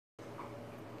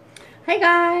Hi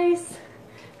guys,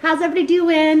 how's everybody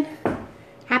doing?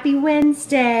 Happy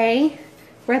Wednesday.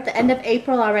 We're at the end of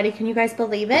April already. Can you guys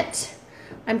believe it?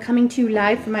 I'm coming to you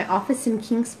live from my office in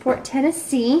Kingsport,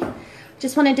 Tennessee.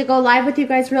 Just wanted to go live with you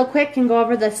guys real quick and go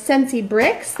over the Scentsy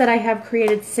bricks that I have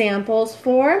created samples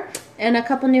for and a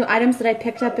couple new items that I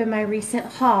picked up in my recent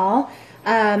haul.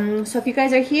 So if you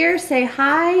guys are here, say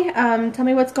hi. Tell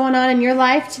me what's going on in your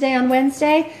life today on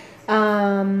Wednesday.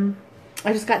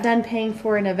 I just got done paying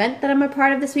for an event that I'm a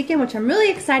part of this weekend, which I'm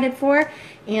really excited for,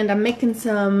 and I'm making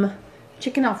some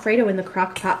chicken Alfredo in the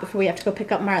crock pot before we have to go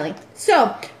pick up Marley.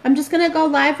 So I'm just gonna go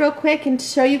live real quick and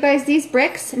show you guys these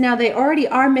bricks. Now they already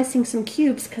are missing some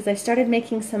cubes because I started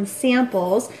making some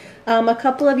samples. A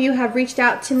couple of you have reached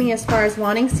out to me as far as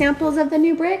wanting samples of the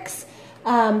new bricks,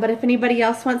 but if anybody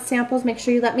else wants samples, make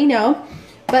sure you let me know.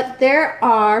 But there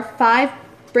are 5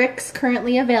 bricks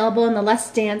currently available in the Let's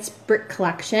Dance brick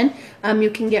collection. You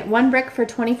can get 1 brick for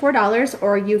 $24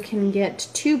 or you can get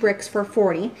 2 bricks for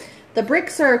 $40. The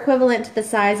bricks are equivalent to the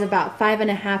size of about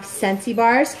 5.5 Scentsy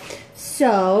bars.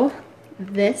 So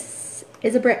this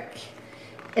is a brick.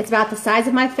 It's about the size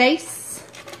of my face,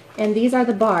 and these are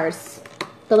the bars,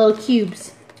 the little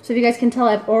cubes. So if you guys can tell,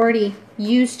 I've already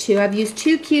used 2. I've used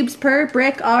 2 cubes per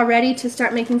brick already to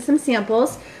start making some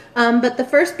samples. But the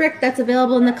first brick that's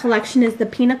available in the collection is the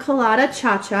Pina Colada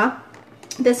Cha-Cha.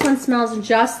 This one smells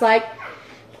just like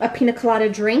a pina colada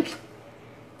drink.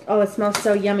 Oh, it smells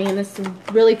so yummy, and this is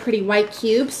really pretty white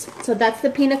cubes. So that's the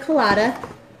Pina Colada.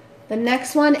 The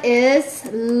next one is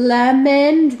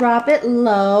Lemon Drop It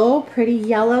Low, pretty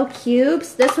yellow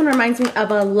cubes. This one reminds me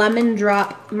of a lemon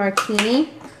drop martini.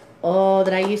 Oh,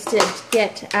 that I used to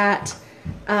get at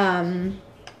downtown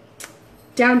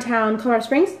Colorado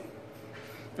Springs.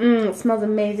 It smells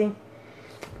amazing.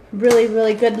 Really,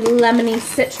 really good lemony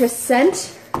citrus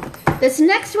scent. This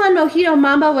next one, Mojito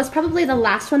Mambo, was probably the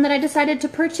last one that I decided to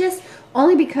purchase,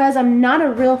 only because I'm not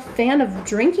a real fan of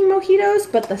drinking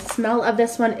mojitos, but the smell of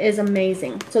this one is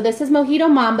amazing. So this is Mojito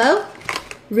Mambo.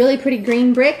 Really pretty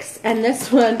green bricks, and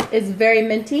this one is very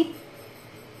minty.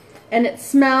 And it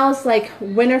smells like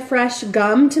winter fresh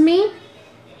gum to me,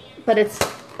 but it's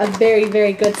a very,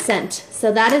 very good scent.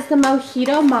 So that is the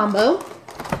Mojito Mambo.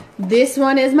 This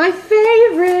one is my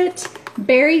favorite,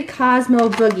 Berry Cosmo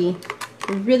Boogie.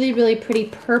 Really, really pretty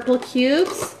purple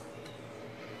cubes.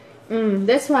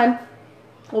 This one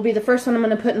will be the first one I'm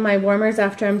going to put in my warmers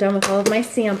after I'm done with all of my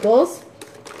samples.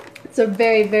 It's a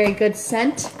very, very good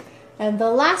scent. And the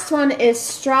last one is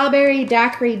Strawberry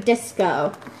Daiquiri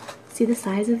Disco. See the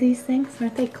size of these things?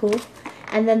 Aren't they cool?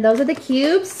 And then those are the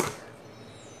cubes.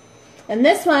 And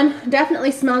this one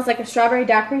definitely smells like a strawberry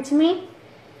daiquiri to me.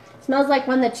 Smells like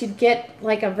one that you'd get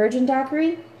like a virgin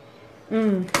daiquiri.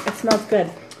 It smells good.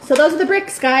 So those are the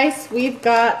bricks, guys. We've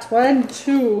got 1, 2,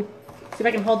 see if I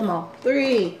can hold them all.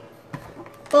 3,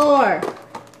 4,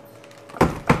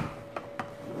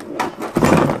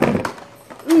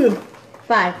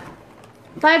 5.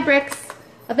 5 bricks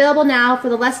available now for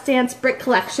the Let's Dance brick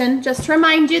collection. Just to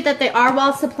remind you that they are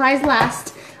while supplies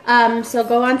last. So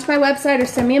go onto my website or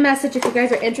send me a message if you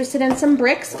guys are interested in some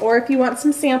bricks, or if you want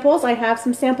some samples. I have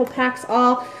some sample packs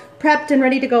all prepped and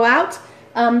ready to go out.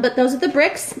 But those are the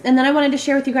bricks. And then I wanted to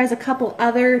share with you guys a couple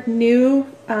other new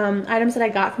items that I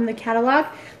got from the catalog.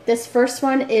 This first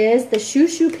one is the Shoo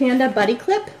Shoo Panda Buddy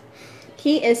Clip.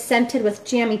 He is scented with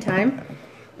Jammy Time.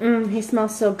 He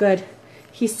smells so good.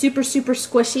 He's super, super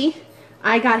squishy.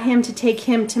 I got him to take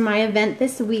him to my event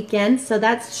this weekend. So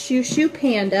that's Shoo Shoo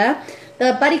Panda.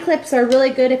 The buddy clips are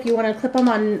really good if you want to clip them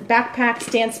on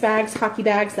backpacks, dance bags, hockey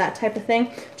bags, that type of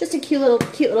thing. Just a cute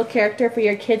little character for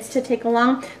your kids to take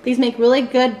along. These make really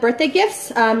good birthday gifts.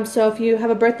 So if you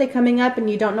have a birthday coming up and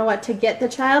you don't know what to get the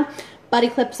child, buddy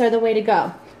clips are the way to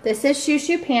go. This is Shoo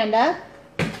Shoo Panda.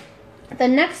 The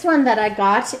next one that I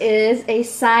got is a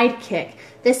sidekick.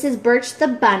 This is Birch the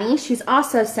Bunny. She's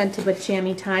also scented with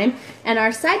Jammy Time. And our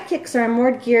sidekicks are more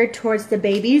geared towards the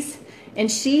babies. And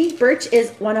Birch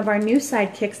is one of our new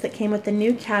sidekicks that came with the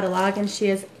new catalog, and she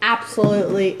is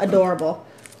absolutely adorable.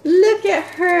 Look at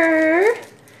her.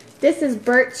 This is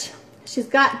Birch. She's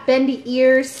got bendy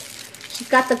ears. She's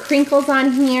got the crinkles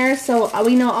on here, so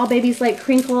we know all babies like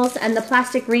crinkles, and the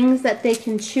plastic rings that they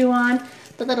can chew on.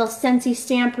 The little Scentsy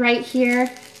stamp right here.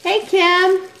 Hey,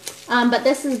 Kim. But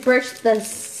this is Birch, the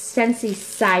Scentsy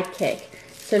sidekick.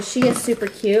 So she is super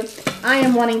cute. I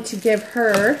am wanting to give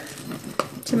her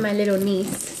to my little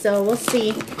niece, so we'll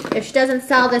see. If she doesn't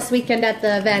sell this weekend at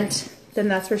the event, then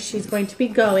that's where she's going to be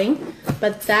going.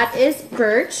 But that is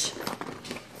Birch.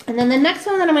 And then the next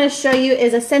one that I'm going to show you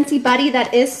is a Scentsy Buddy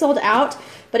that is sold out.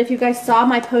 But if you guys saw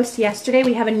my post yesterday,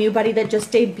 we have a new buddy that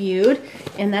just debuted,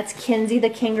 and that's Kinsey the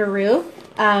kangaroo.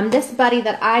 This buddy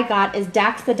that I got is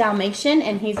Dax the Dalmatian,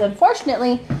 and he's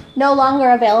unfortunately no longer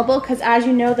available because, as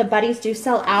you know, the buddies do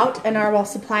sell out and are while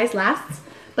supplies last.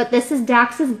 But this is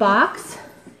Dax's box.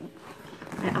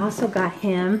 I also got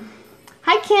him.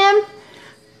 Hi, Kim.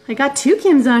 I got 2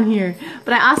 Kims on here.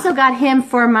 But I also got him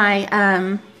for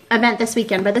my event this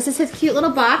weekend. But this is his cute little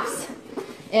box.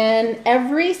 And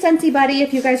every Scentsy buddy,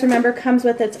 if you guys remember, comes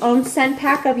with its own scent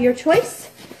pack of your choice.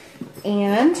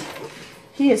 And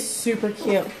he is super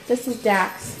cute. This is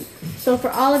Dax. So for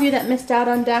all of you that missed out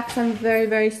on Dax, I'm very,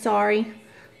 very sorry.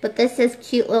 But this is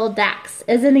cute little Dax.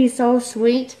 Isn't he so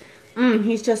sweet?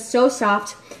 He's just so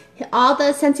soft. All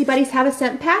the Scentsy buddies have a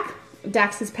scent pack.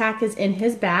 Dax's pack is in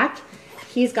his back.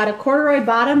 He's got a corduroy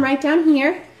bottom right down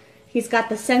here. He's got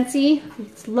the Scentsy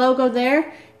logo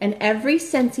there. And every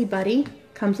Scentsy buddy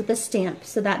comes with a stamp,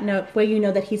 so that way you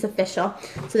know that he's official.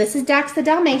 So this is Dax the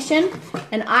Dalmatian,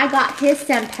 and I got his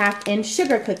scent pack in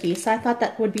sugar cookies. So I thought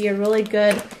that would be a really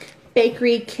good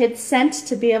bakery kid scent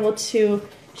to be able to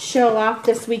show off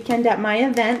this weekend at my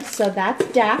event. So that's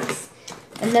Dax.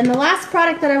 And then the last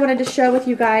product that I wanted to share with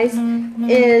you guys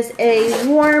is a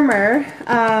warmer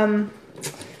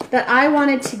that I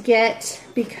wanted to get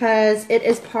because it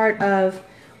is part of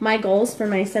my goals for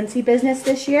my Scentsy business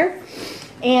this year.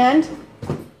 And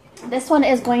this one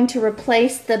is going to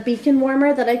replace the beacon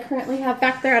warmer that I currently have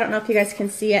back there. I don't know if you guys can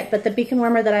see it, but the beacon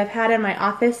warmer that I've had in my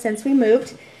office since we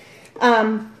moved.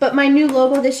 But my new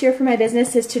logo this year for my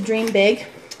business is to dream big.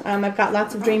 I've got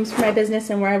lots of dreams for my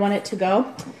business and where I want it to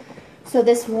go. So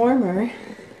this warmer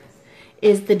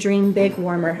is the Dream Big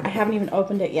warmer. I haven't even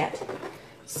opened it yet.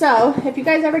 So if you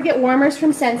guys ever get warmers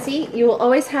from Scentsy, you will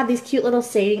always have these cute little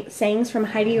sayings from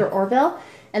Heidi or Orville.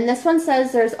 And this one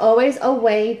says there's always a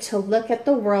way to look at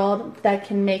the world that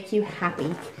can make you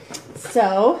happy.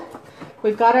 So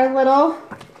we've got our little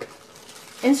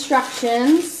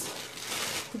instructions.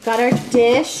 We've got our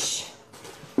dish.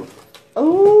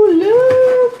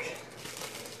 Oh, look.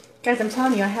 Guys, I'm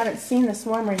telling you, I haven't seen this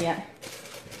warmer yet.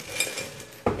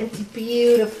 It's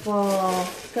beautiful.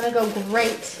 It's going to go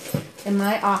great in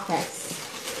my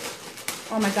office.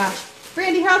 Oh my gosh.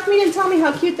 Brandy, how come you didn't tell me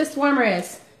how cute this warmer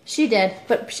is? She did,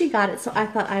 but she got it, so I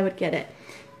thought I would get it.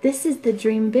 This is the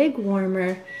Dream Big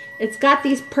warmer. It's got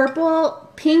these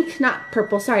pink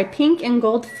and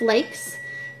gold flakes.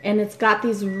 And it's got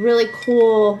these really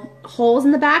cool holes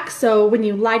in the back, so when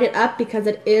you light it up, because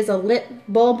it is a lit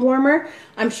bulb warmer,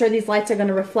 I'm sure these lights are going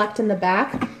to reflect in the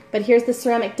back. But here's the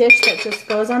ceramic dish that just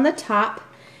goes on the top,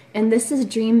 and this is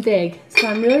Dream Big. So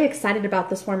I'm really excited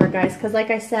about this warmer, guys, because like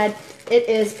I said, it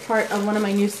is part of one of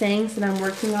my new sayings that I'm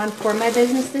working on for my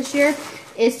business this year,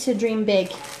 is to dream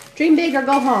big. Dream big or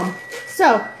go home.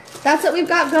 So that's what we've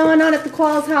got going on at the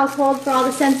Qualls household for all the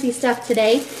Scentsy stuff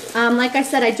today. Like I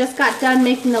said, I just got done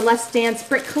making the Let's Dance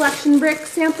brick collection brick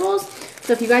samples.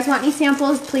 So if you guys want any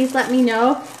samples, please let me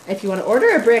know. If you want to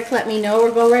order a brick, let me know, or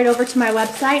go right over to my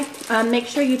website. Make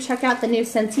sure you check out the new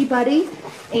Scentsy Buddy.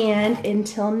 And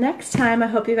until next time, I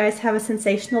hope you guys have a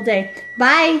sensational day.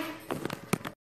 Bye!